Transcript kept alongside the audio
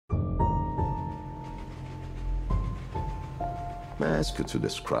May I ask you to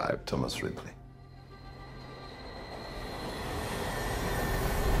describe Thomas Ripley?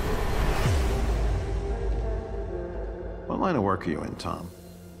 What line of work are you in, Tom?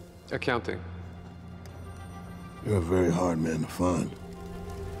 Accounting. You're a very hard man to find.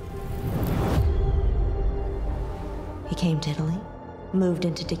 He came to Italy, moved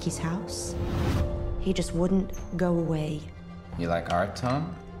into Dickie's house. He just wouldn't go away. You like art,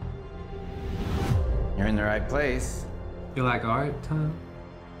 Tom? You're in the right place. You like art, Tom?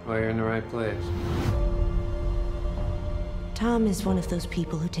 Well, you're in the right place. Tom is one of those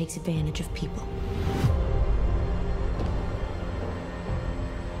people who takes advantage of people.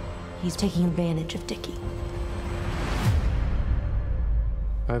 He's taking advantage of Dickie.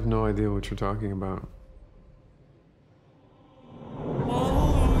 I have no idea what you're talking about.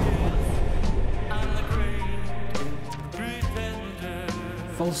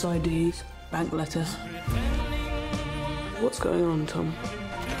 False IDs, bank letters. What's going on, Tom?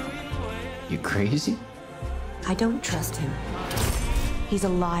 You crazy? I don't trust him. He's a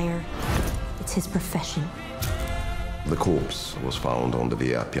liar. It's his profession. The corpse was found on the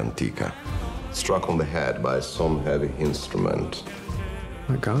Via Piantica, struck on the head by some heavy instrument.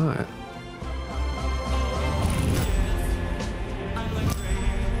 My God.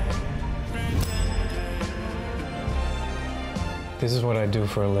 This is what I do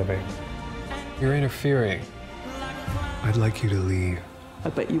for a living. You're interfering. I'd like you to leave. I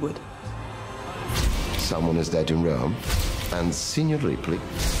bet you would. Someone is dead in Rome, and Senior Ripley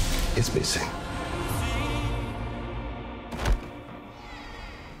is missing.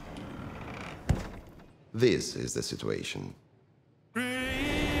 This is the situation.